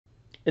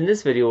In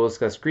this video, we'll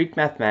discuss Greek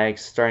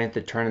mathematics starting at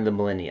the turn of the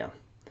millennia.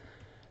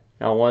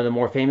 Now, one of the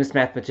more famous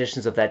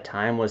mathematicians of that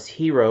time was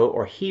Hero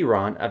or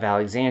Heron of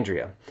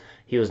Alexandria.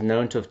 He was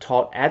known to have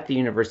taught at the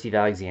University of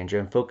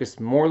Alexandria and focused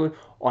more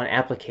on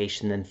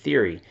application than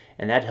theory,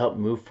 and that helped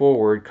move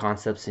forward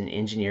concepts in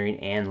engineering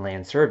and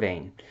land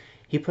surveying.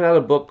 He put out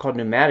a book called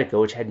Pneumatica,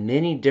 which had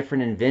many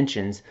different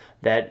inventions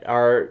that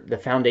are the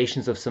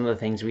foundations of some of the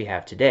things we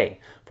have today.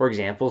 For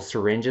example,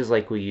 syringes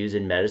like we use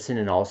in medicine,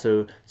 and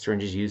also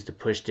syringes used to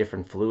push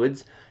different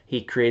fluids.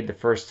 He created the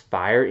first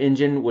fire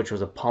engine, which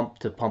was a pump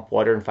to pump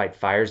water and fight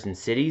fires in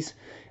cities.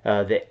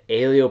 The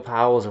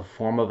aleopile was a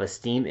form of a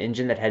steam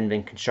engine that hadn't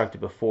been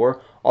constructed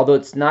before, although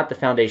it's not the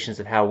foundations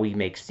of how we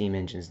make steam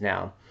engines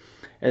now.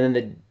 And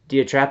then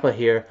the diatrapa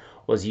here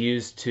was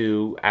used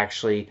to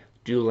actually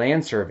do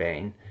land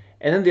surveying.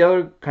 And then the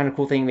other kind of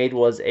cool thing he made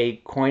was a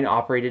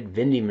coin-operated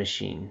vending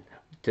machine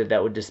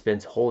that would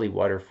dispense holy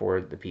water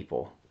for the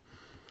people.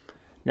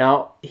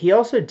 Now, he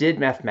also did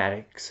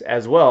mathematics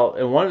as well,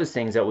 and one of his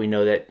things that we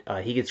know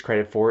that he gets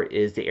credit for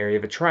is the area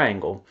of a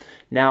triangle.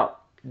 Now,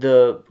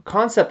 the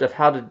concept of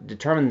how to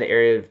determine the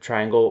area of a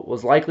triangle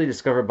was likely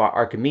discovered by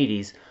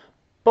Archimedes,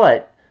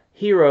 but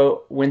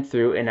Hero went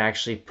through and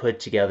actually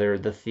put together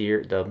the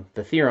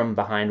theorem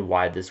behind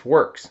why this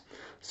works.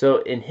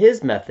 So in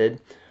his method,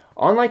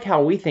 unlike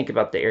how we think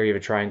about the area of a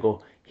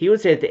triangle, he would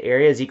say that the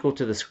area is equal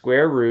to the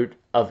square root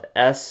of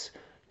s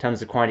times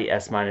the quantity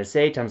s minus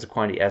a times the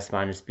quantity s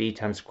minus b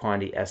times the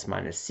quantity s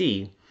minus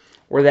c,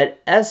 where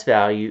that s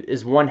value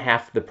is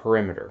 1/2 the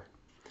perimeter.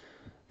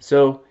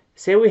 So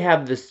say we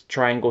have this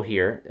triangle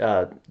here,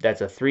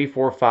 that's a 3,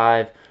 4,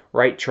 5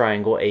 right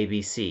triangle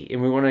ABC,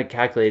 and we want to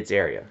calculate its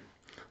area.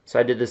 So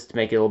I did this to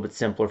make it a little bit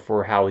simpler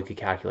for how we could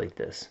calculate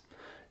this.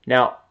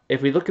 Now,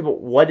 if we look at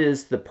what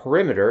is the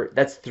perimeter,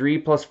 that's 3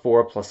 plus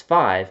 4 plus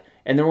 5,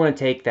 and then we're going to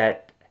take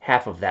that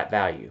half of that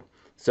value.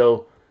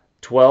 So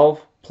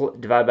 12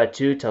 divided by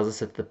 2 tells us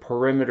that the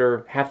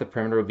perimeter, half the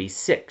perimeter would be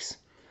 6.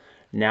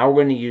 Now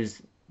we're going to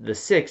use the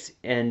 6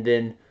 and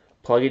then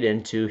plug it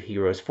into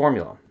Hero's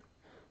formula.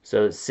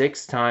 So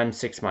 6 times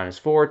 6 minus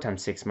 4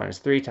 times 6 minus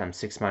 3 times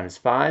 6 minus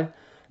 5,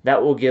 that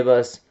will give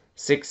us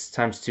 6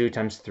 times 2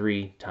 times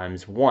 3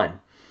 times 1,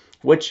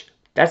 which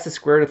that's the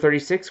square root of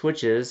 36,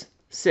 which is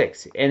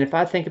 6. And if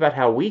I think about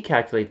how we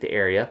calculate the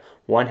area,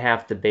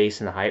 1/2 the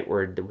base and the height,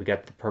 where we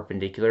got the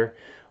perpendicular,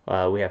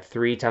 we have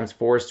 3 times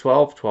 4 is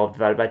 12. 12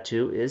 divided by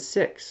 2 is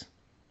 6.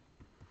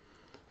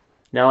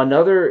 Now,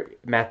 another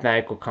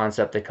mathematical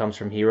concept that comes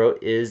from Hero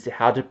is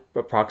how to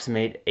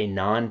approximate a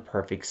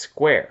non-perfect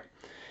square.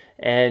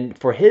 And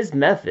for his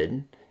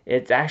method,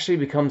 it actually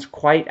becomes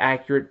quite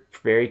accurate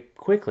very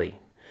quickly.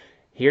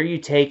 Here you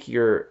take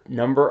your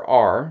number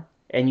r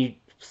and you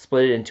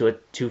split it into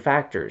two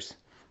factors.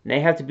 And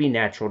they have to be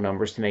natural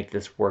numbers to make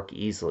this work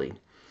easily.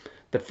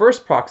 The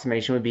first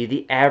approximation would be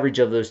the average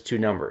of those two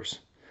numbers.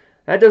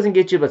 That doesn't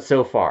get you but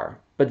so far.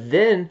 But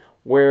then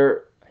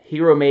where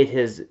Hero made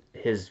his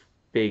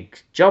big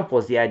jump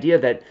was the idea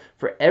that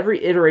for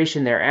every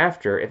iteration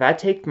thereafter, if I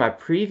take my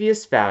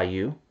previous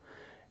value,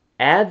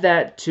 add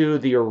that to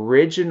the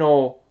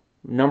original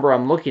number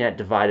I'm looking at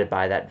divided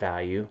by that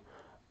value,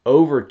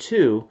 over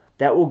 2,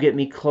 that will get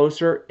me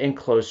closer and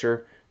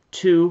closer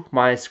to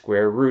my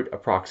square root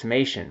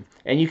approximation.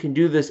 And you can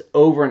do this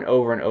over and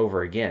over and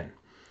over again.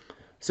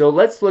 So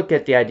let's look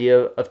at the idea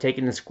of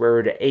taking the square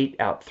root of 8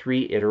 out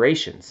 3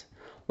 iterations.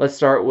 Let's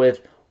start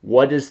with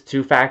what is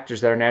two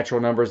factors that are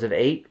natural numbers of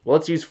 8? Well,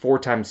 let's use 4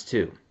 times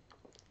 2.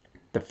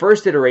 The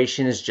first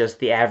iteration is just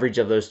the average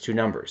of those two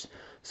numbers.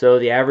 So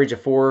the average of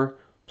 4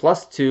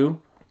 plus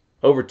 2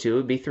 over 2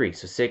 would be 3.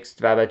 So 6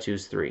 divided by 2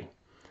 is 3.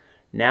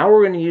 Now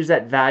we're going to use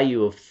that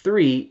value of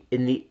 3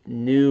 in the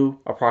new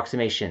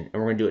approximation, and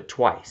we're going to do it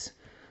twice.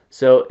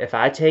 So if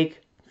I take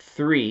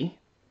 3,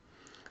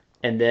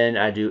 and then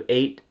I do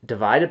 8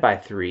 divided by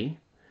 3,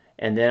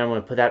 and then I'm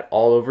going to put that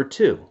all over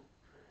 2.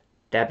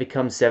 That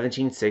becomes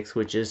 17/6,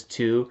 which is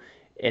 2,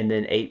 and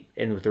then 8,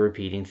 and with the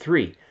repeating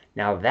 3.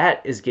 Now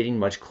that is getting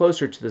much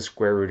closer to the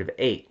square root of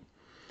 8.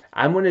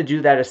 I'm going to do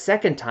that a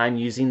second time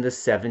using the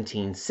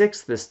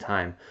 17/6 this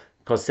time,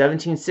 because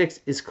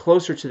 17/6 is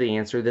closer to the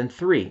answer than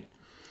 3.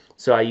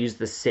 So I use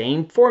the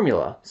same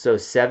formula. So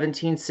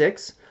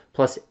 17/6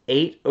 plus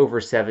 8 over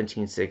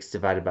 17/6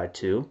 divided by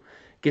 2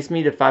 gets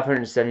me to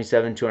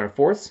 577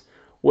 204ths,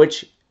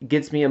 which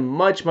gets me a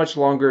much, much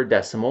longer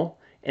decimal.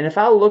 And if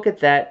I look at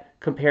that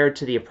compared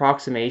to the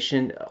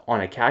approximation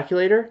on a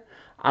calculator,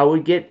 I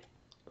would get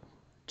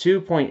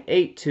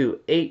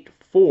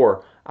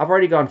 2.8284. I've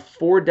already gone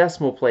 4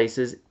 decimal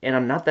places, and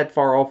I'm not that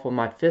far off on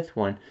my 5th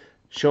one,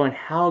 showing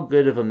how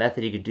good of a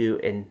method he could do,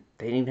 and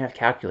they didn't even have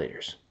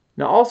calculators.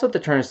 Now, also at the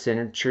turn of the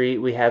century,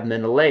 we have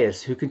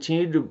Menelaus, who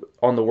continued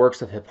on the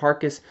works of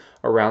Hipparchus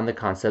around the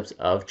concepts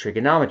of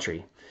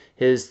trigonometry.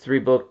 His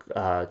 3-book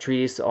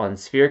treatise on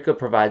Spherica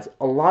provides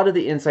a lot of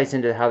the insights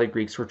into how the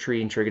Greeks were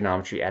treating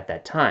trigonometry at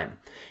that time.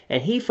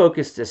 And he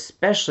focused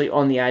especially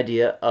on the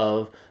idea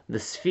of the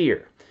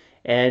sphere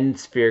and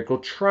spherical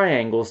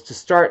triangles to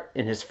start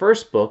in his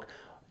first book,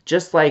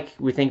 just like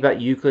we think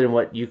about Euclid and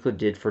what Euclid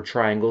did for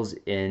triangles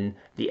in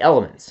the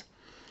Elements.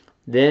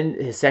 Then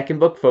his second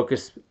book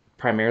focused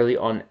primarily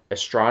on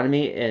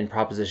astronomy and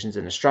propositions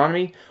in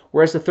astronomy,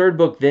 whereas the third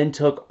book then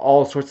took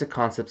all sorts of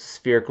concepts of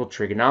spherical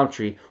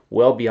trigonometry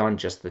well beyond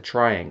just the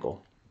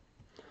triangle.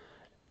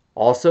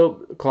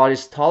 Also,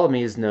 Claudius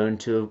Ptolemy is known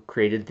to have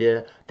created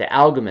the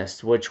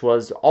Almagest, which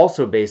was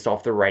also based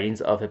off the writings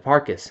of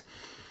Hipparchus.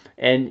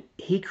 And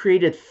he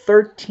created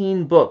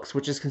 13 books,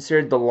 which is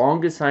considered the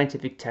longest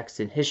scientific text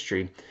in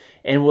history,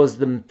 and was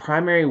the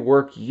primary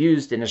work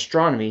used in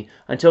astronomy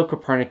until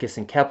Copernicus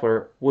and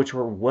Kepler, which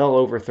were well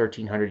over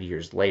 1,300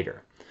 years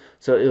later.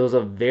 So it was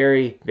a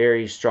very,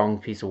 very strong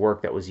piece of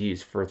work that was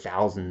used for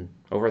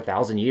over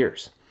 1,000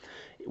 years.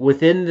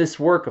 Within this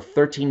work of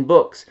 13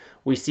 books,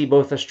 we see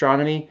both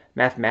astronomy,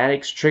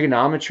 mathematics,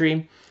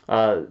 trigonometry.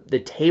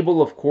 The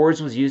table of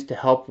chords was used to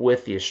help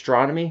with the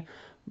astronomy.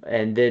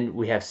 And then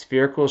we have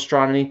spherical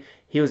astronomy.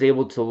 He was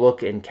able to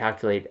look and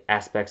calculate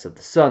aspects of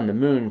the sun, the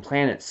moon,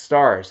 planets,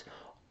 stars,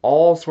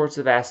 all sorts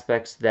of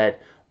aspects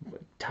that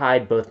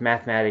tied both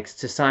mathematics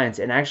to science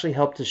and actually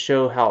helped to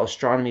show how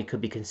astronomy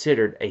could be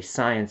considered a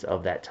science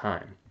of that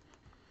time.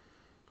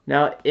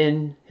 Now,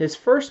 in his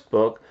first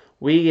book,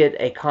 we get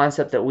a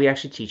concept that we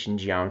actually teach in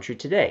geometry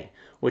today,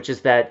 which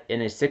is that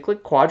in a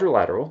cyclic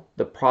quadrilateral,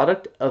 the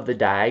product of the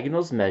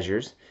diagonals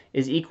measures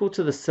is equal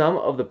to the sum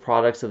of the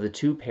products of the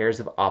two pairs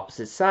of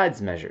opposite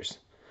sides measures.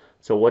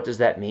 So what does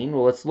that mean?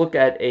 Well, let's look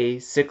at a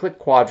cyclic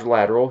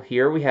quadrilateral.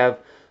 Here we have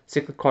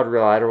cyclic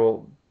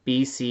quadrilateral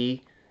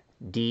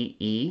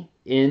BCDE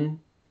in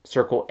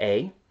circle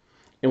A.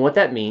 And what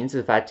that means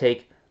is if I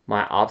take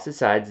my opposite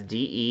sides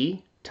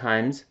DE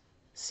times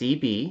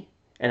CB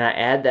and I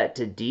add that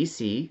to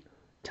DC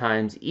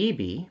times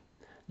EB,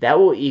 that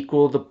will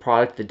equal the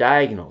product of the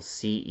diagonals,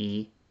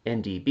 CE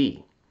and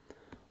DB.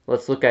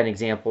 Let's look at an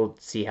example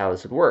to see how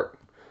this would work.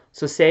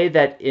 So say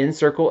that in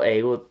circle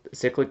A with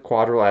cyclic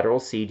quadrilateral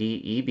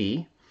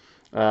CDEB,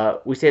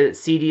 we say that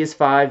CD is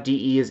 5,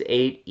 DE is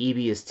 8, EB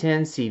is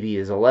 10, CB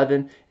is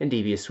 11, and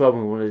DB is 12.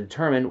 And we want to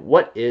determine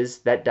what is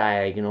that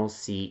diagonal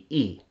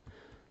CE.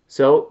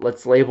 So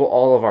let's label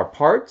all of our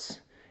parts,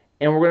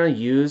 and we're going to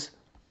use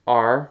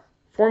our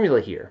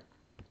formula here.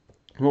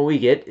 And what we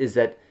get is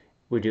that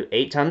we do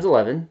 8 times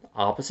 11,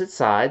 opposite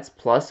sides,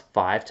 plus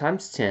 5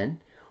 times 10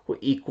 will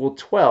equal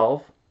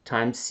 12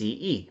 times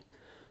CE.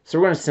 So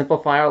we're going to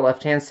simplify our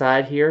left-hand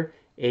side here.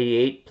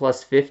 88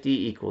 plus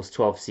 50 equals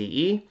 12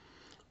 CE.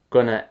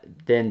 Going to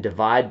then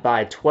divide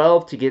by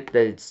 12 to get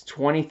that it's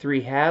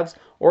 23 halves,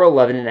 or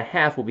 11 and a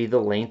half will be the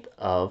length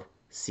of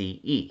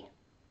CE.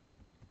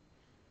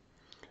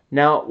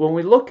 Now, when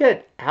we look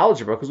at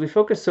algebra, because we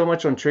focus so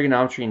much on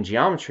trigonometry and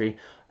geometry,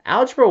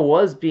 algebra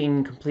was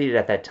being completed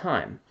at that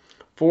time.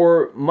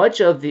 For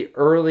much of the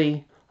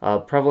early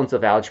prevalence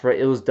of algebra,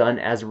 it was done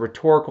as a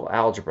rhetorical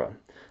algebra.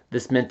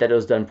 This meant that it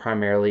was done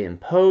primarily in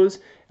prose.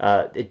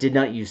 It did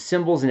not use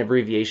symbols and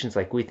abbreviations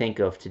like we think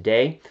of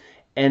today.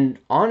 And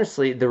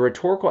honestly, the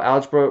rhetorical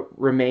algebra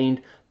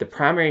remained the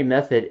primary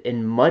method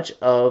in much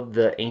of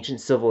the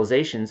ancient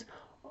civilizations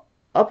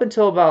up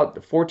until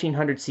about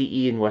 1400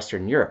 CE in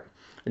Western Europe.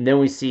 And then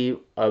we see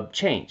a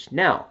change.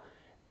 Now,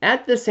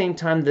 at the same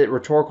time that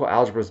rhetorical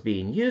algebra is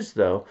being used,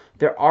 though,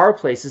 there are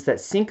places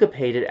that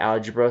syncopated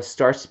algebra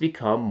starts to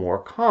become more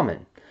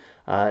common.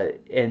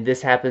 And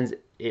this happens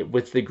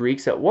with the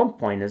Greeks at one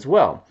point as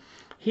well.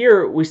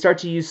 Here, we start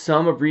to use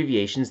some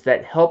abbreviations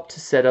that help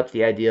to set up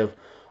the idea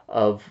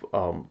of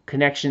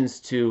connections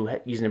to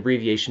use an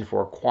abbreviation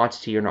for a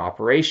quantity or an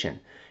operation.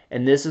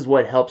 And this is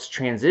what helps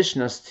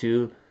transition us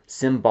to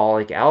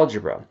symbolic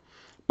algebra.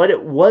 But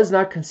it was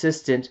not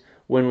consistent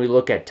when we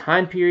look at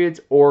time periods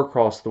or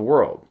across the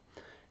world.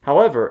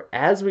 However,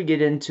 as we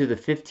get into the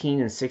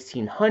 15 and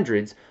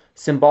 1600s,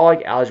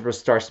 symbolic algebra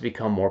starts to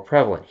become more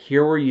prevalent.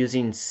 Here we're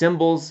using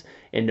symbols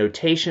and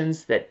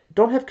notations that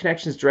don't have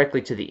connections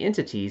directly to the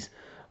entities,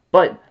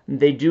 but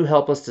they do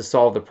help us to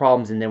solve the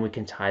problems, and then we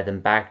can tie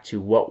them back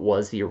to what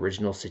was the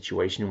original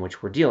situation in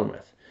which we're dealing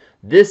with.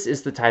 This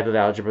is the type of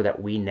algebra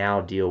that we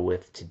now deal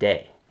with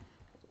today.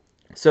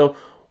 So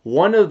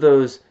one of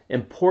those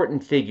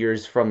important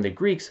figures from the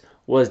Greeks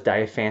was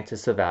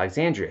Diophantus of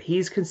Alexandria.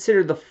 He's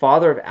considered the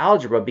father of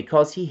algebra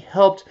because he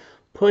helped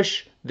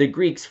push the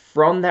Greeks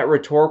from that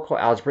rhetorical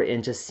algebra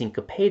into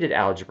syncopated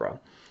algebra.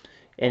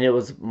 And it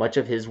was much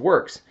of his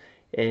works.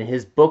 And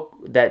his book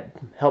that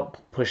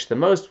helped push the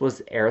most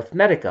was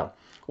Arithmetica,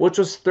 which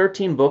was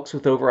 13 books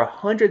with over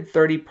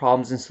 130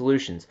 problems and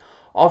solutions.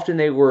 Often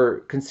they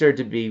were considered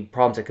to be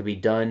problems that could be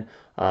done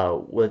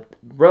with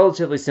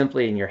relatively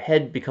simply in your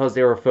head because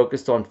they were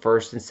focused on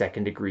first and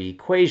second degree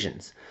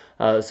equations.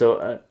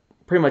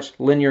 Pretty much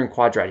linear and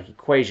quadratic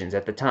equations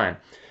at the time.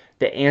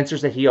 The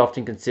answers that he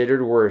often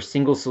considered were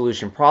single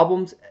solution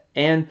problems,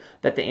 and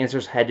that the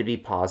answers had to be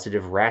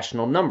positive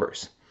rational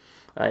numbers.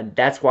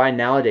 That's why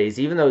nowadays,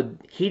 even though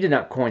he did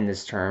not coin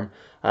this term,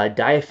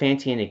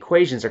 Diophantian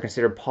equations are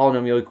considered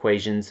polynomial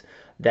equations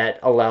that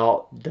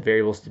allow the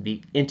variables to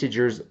be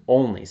integers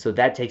only. So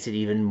that takes it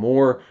even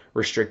more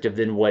restrictive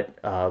than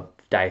what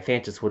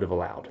Diophantus would have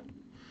allowed.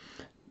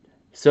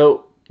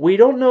 So we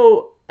don't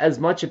know as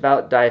much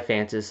about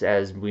Diophantus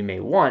as we may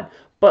want,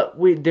 but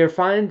they're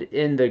found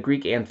in the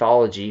Greek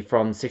anthology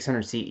from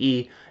 600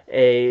 CE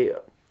a,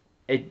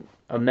 a,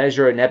 a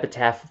measure, an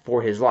epitaph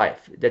for his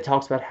life that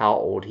talks about how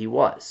old he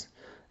was.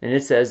 And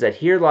it says that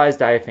here lies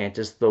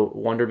Diophantus, the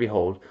wonder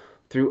behold.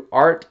 Through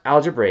art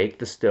algebraic,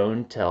 the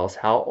stone tells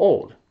how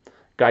old.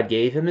 God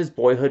gave him his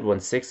boyhood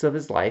 1/6 of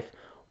his life,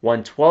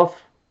 1/12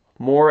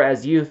 more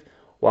as youth,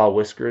 while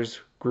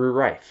whiskers grew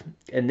rife.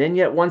 And then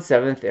yet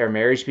 1/7 ere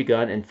marriage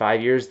begun, in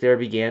 5 years there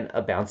began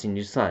a bouncing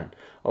new son.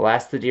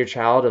 Alas, the dear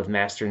child of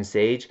master and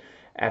sage,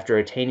 after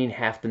attaining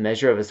half the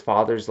measure of his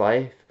father's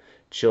life,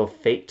 chill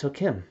fate took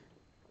him.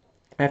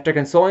 After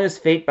consoling his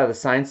fate by the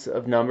science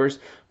of numbers,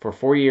 for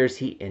 4 years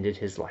he ended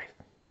his life.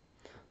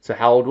 So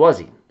how old was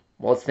he?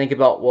 Well, let's think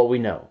about what we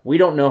know. We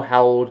don't know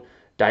how old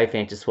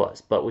Diophantus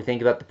was, but we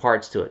think about the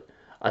parts to it.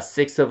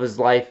 1/6 of his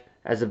life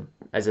as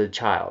a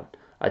child,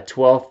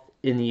 1/12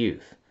 in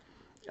youth,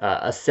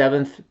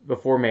 1/7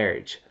 before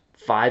marriage,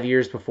 5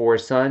 years before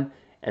his son,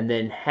 and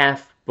then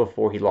half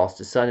before he lost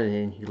his son, and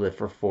then he lived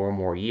for 4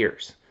 more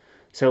years.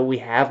 So we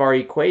have our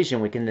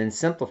equation. We can then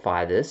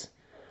simplify this.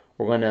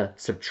 We're going to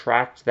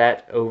subtract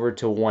that over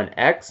to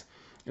 1x,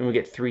 and we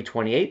get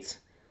 3/28.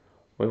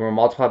 We're going to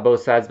multiply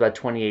both sides by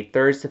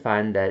 28/3 to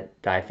find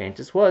that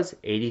Diophantus was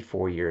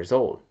 84 years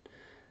old.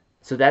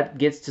 So that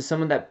gets to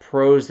some of that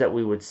prose that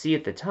we would see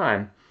at the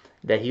time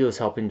that he was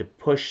helping to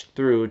push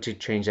through to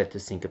change that to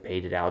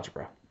syncopated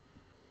algebra.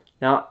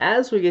 Now,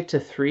 as we get to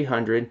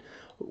 300,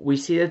 we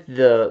see that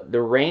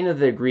the reign of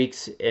the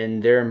Greeks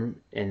and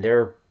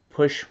their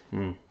push,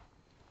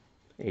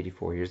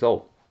 84 years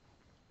old.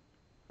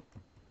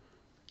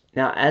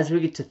 Now, as we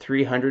get to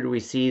 300, we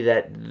see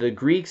that the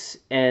Greeks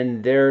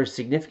and their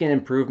significant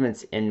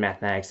improvements in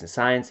mathematics and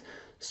science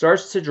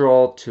starts to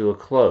draw to a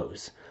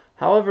close.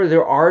 However,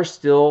 there are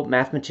still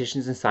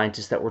mathematicians and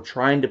scientists that were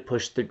trying to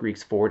push the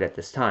Greeks forward at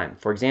this time.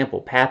 For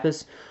example,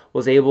 Pappus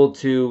was able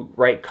to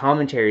write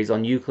commentaries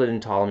on Euclid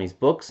and Ptolemy's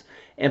books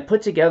and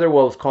put together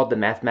what was called the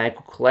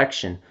mathematical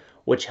collection,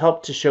 which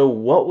helped to show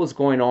what was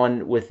going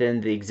on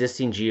within the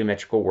existing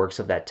geometrical works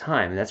of that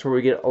time. And that's where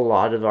we get a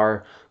lot of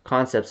our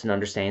concepts and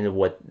understanding of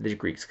what the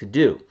Greeks could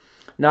do.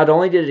 Not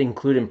only did it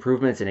include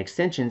improvements and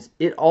extensions,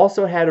 it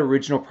also had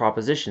original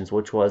propositions,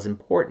 which was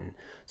important.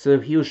 So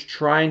he was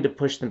trying to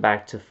push them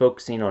back to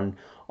focusing on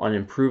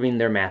improving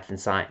their math and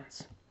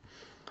science.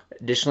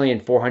 Additionally, in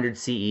 400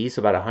 CE,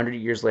 so about 100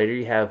 years later,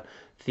 you have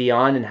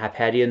Theon and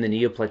Hypatia in the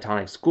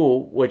Neoplatonic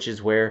school, which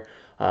is where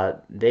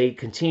they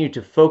continue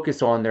to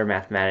focus on their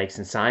mathematics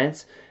and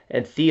science.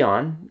 And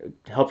Theon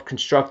helped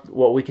construct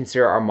what we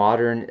consider our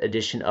modern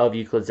edition of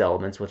Euclid's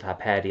Elements with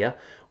Hypatia,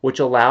 which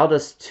allowed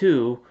us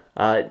to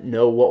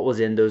know what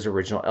was in those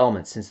original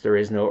elements, since there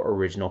is no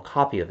original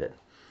copy of it.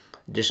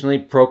 Additionally,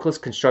 Proclus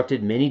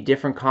constructed many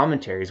different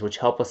commentaries, which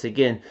help us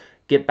again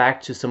get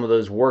back to some of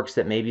those works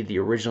that maybe the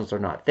originals are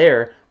not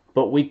there,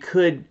 but we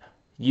could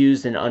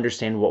use and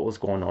understand what was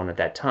going on at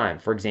that time.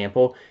 For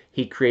example,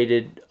 he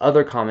created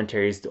other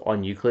commentaries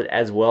on Euclid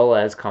as well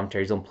as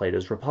commentaries on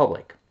Plato's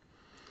Republic.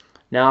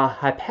 Now,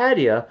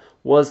 Hypatia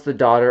was the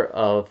daughter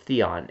of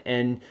Theon,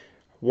 and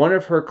one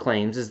of her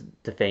claims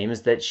to fame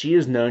is that she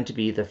is known to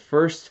be the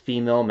first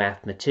female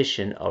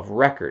mathematician of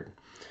record.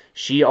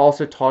 She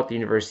also taught at the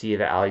University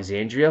of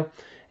Alexandria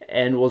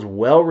and was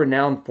well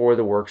renowned for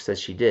the works that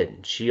she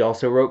did. She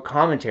also wrote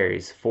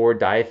commentaries for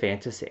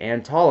Diophantus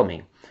and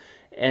Ptolemy,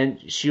 and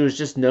she was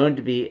just known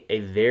to be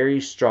a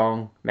very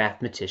strong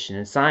mathematician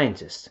and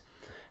scientist.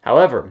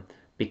 However,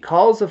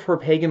 because of her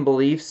pagan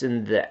beliefs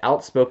and the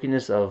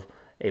outspokenness of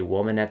a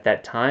woman at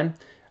that time,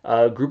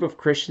 a group of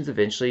Christians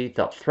eventually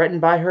felt threatened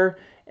by her,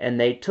 and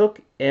they took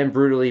and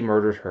brutally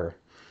murdered her.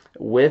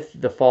 With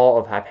the fall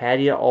of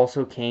Hypatia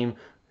also came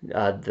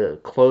the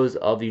close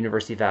of the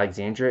University of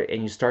Alexandria,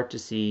 and you start to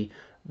see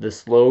the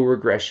slow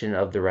regression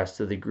of the rest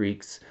of the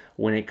Greeks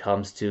when it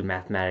comes to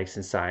mathematics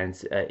and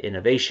science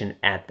innovation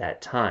at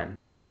that time.